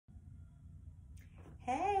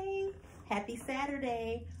Happy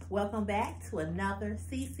Saturday. Welcome back to another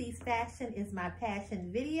CC's Fashion is My Passion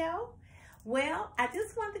video. Well, I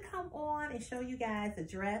just wanted to come on and show you guys a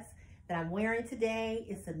dress that I'm wearing today.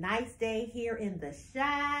 It's a nice day here in the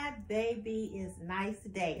Chi. Baby, it's nice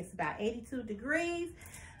today. It's about 82 degrees.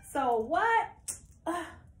 So what?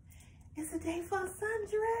 It's a day for a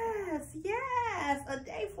sundress. Yes, a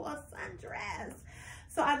day for a sundress.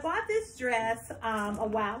 So I bought this dress a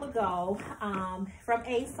while ago from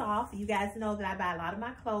Asoph. You guys know that I buy a lot of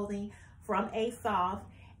my clothing from Asoph.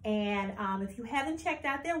 And if you haven't checked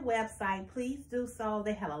out their website, please do so.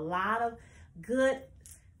 They have a lot of good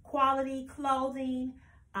quality clothing,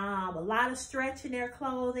 a lot of stretch in their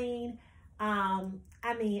clothing. I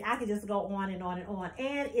mean, I could just go on and on and on.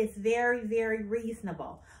 And it's very, very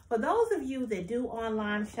reasonable. For those of you that do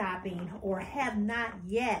online shopping or have not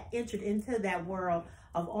yet entered into that world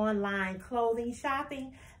of online clothing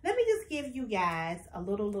shopping, let me just give you guys a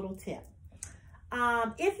little tip.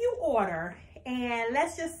 If you order, and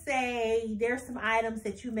let's just say there's some items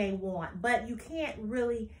that you may want, but you can't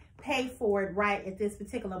really pay for it right at this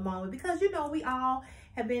particular moment because, you know, we all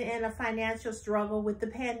have been in a financial struggle with the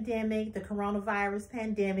pandemic, the coronavirus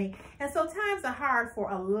pandemic, and so times are hard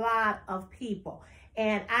for a lot of people.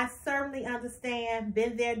 And I certainly understand,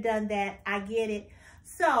 been there, done that, I get it.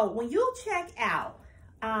 So when you check out,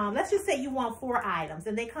 let's just say you want 4 items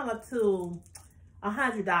and they come up to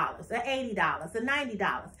 $100 or $80 or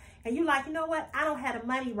 $90. And you're like, you know what? I don't have the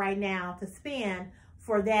money right now to spend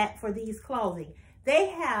for these clothing. They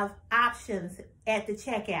have options at the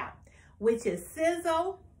checkout, which is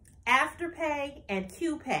Sizzle, Afterpay, and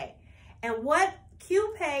QPay. And what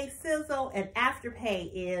QPay, Sizzle, and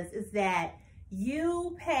Afterpay is that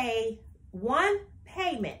you pay one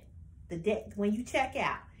payment the day when you check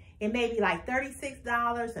out. It may be like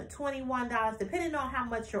 $36 or $21, depending on how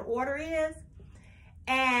much your order is.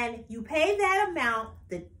 And you pay that amount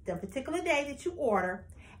the particular day that you order,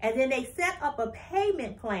 and then they set up a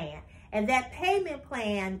payment plan. And that payment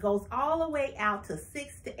plan goes all the way out to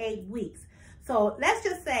 6 to 8 weeks. So let's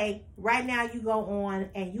just say right now you go on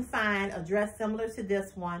and you find a dress similar to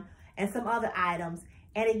this one and some other items,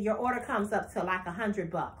 and your order comes up to like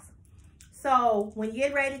 $100. So when you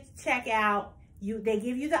get ready to check out, they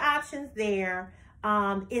give you the options there.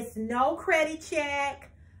 It's no credit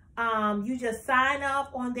check. You just sign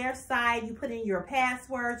up on their site. You put in your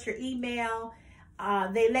password, your email.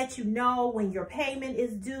 They let you know when your payment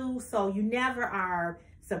is due, so you never are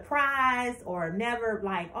surprised or never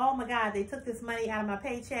like, oh my God, they took this money out of my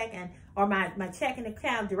paycheck or my checking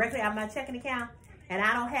account, directly out of my checking account, and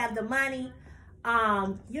I don't have the money.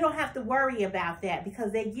 You don't have to worry about that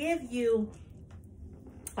because they give you,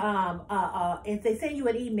 if they send you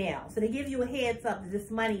an email, so they give you a heads up that this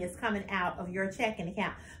money is coming out of your checking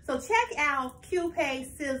account. So check out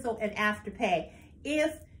QPay, Sizzle, and Afterpay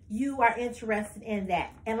if you are interested in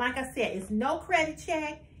that. And like I said, it's no credit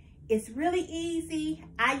check. It's really easy.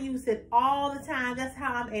 I use it all the time. That's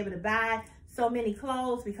how I'm able to buy so many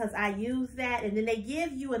clothes, because I use that. And then they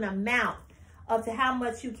give you an amount up to how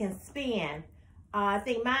much you can spend. I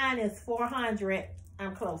think mine is $400.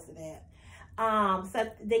 I'm close to that.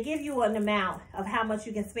 So they give you an amount of how much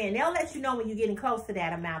you can spend. They'll let you know when you're getting close to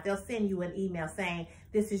that amount. They'll send you an email saying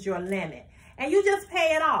this is your limit. And you just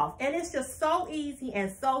pay it off. And it's just so easy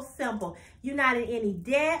and so simple. You're not in any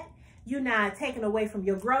debt. You're not taken away from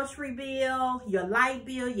your grocery bill, your light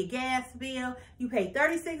bill, your gas bill. You pay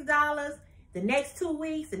 $36 the next 2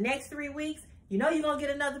 weeks, the next 3 weeks. You know you're going to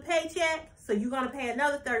get another paycheck, so you're going to pay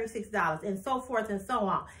another $36 and so forth and so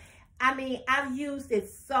on. I mean, I've used it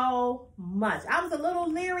so much. I was a little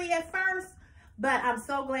leery at first, but I'm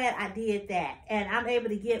so glad I did that. And I'm able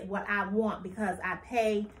to get what I want because I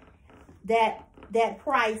pay that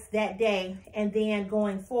price that day, and then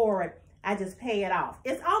going forward, I just pay it off.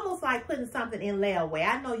 It's almost like putting something in layaway.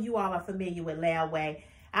 I know you all are familiar with layaway.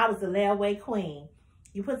 I was a layaway queen.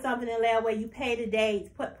 You put something in layaway, you pay the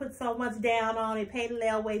date, put so much down on it, pay the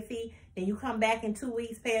layaway fee, then you come back in 2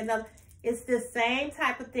 weeks, pay another. It's the same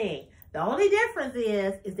type of thing. The only difference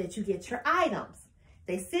is that you get your items.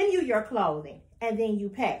 They send you your clothing, and then you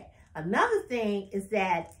pay. Another thing is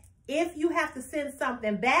that if you have to send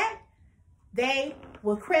something back, they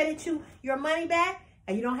will credit you your money back,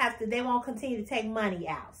 and you don't have to, they won't continue to take money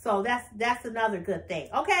out. So that's another good thing.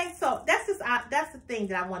 Okay, so that's the thing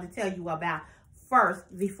that I want to tell you about first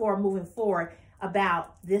before moving forward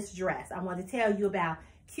about this dress. I want to tell you about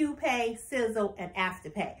QPay, Sizzle, and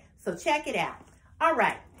Afterpay. So check it out. All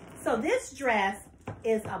right, so this dress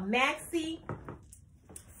is a maxi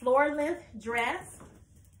floor length dress.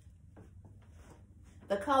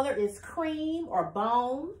 The color is cream or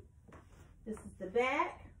bone. This is the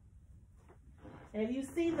back. And if you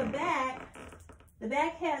see the back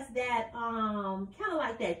has that kind of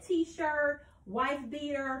like that t-shirt, wife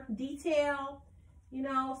beater detail, you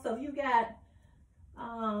know. So if you got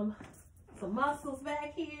some muscles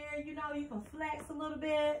back here, you know, you can flex a little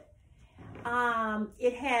bit.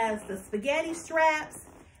 It has the spaghetti straps.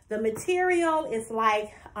 The material is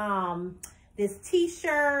like this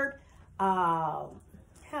t-shirt, how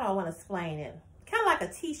do I want to explain it? Kind of like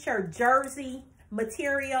a t-shirt jersey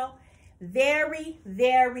material. Very,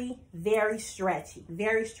 very, very stretchy.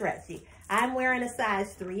 Very stretchy. I'm wearing a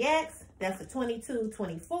size 3X. That's a 22,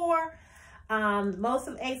 24. Most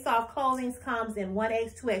of Asoph clothing comes in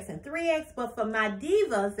 1X, 2X, and 3X. But for my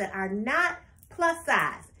divas that are not plus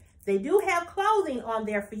size, they do have clothing on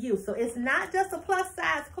there for you. So it's not just a plus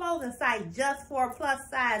size clothing site just for plus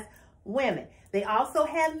size women. They also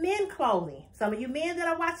have men clothing. Some of you men that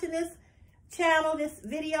are watching this channel, this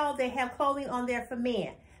video, they have clothing on there for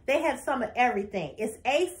men. They have some of everything. It's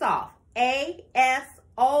Asoph, ASOPH.com.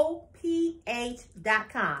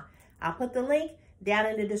 I'll put the link down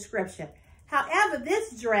in the description. However,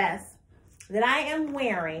 this dress that I am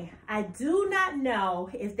wearing, I do not know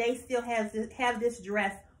if they still have this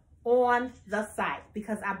dress on the site,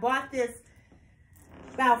 because I bought this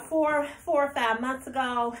about four or 5 months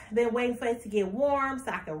ago. Been waiting for it to get warm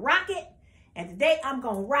so I can rock it. And today I'm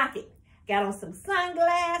gonna rock it. Got on some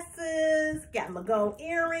sunglasses, got my gold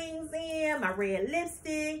earrings in, my red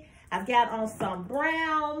lipstick. I've got on some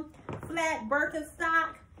brown flat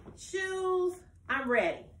Birkenstock shoes. I'm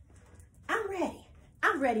ready. I'm ready.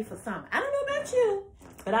 I'm ready for summer. I don't know about you,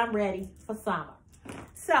 but I'm ready for summer.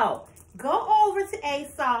 So go over to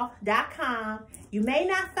Asoph.com. You may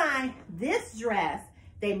not find this dress.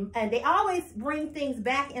 They always bring things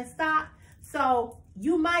back in stock, so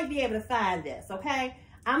you might be able to find this, okay?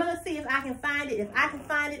 I'm gonna see if I can find it. If I can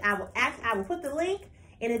find it, I will put the link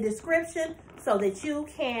in the description so that you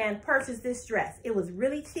can purchase this dress. It was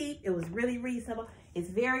really cheap. It was really reasonable. It's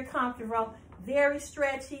very comfortable, very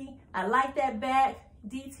stretchy. I like that back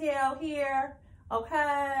detail here,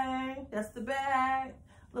 okay? That's the back.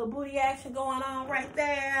 Little booty action going on right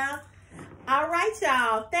there. All right,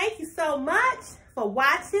 y'all. Thank you so much for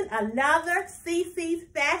watching another CC's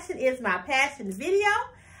Fashion is My Passion video.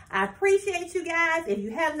 I appreciate you guys. If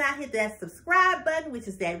you have not hit that subscribe button, which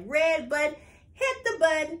is that red button, hit the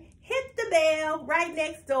button, hit the bell right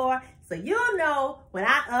next door so you'll know when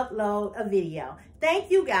I upload a video.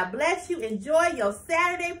 Thank you. God bless you. Enjoy your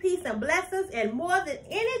Saturday. Peace and blessings. And more than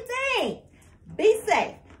anything, be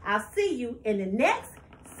safe. I'll see you in the next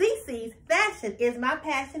CC's Fashion is My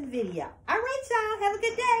Passion video. All right, y'all. Have a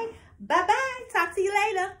good day. Bye-bye. Talk to you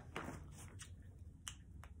later.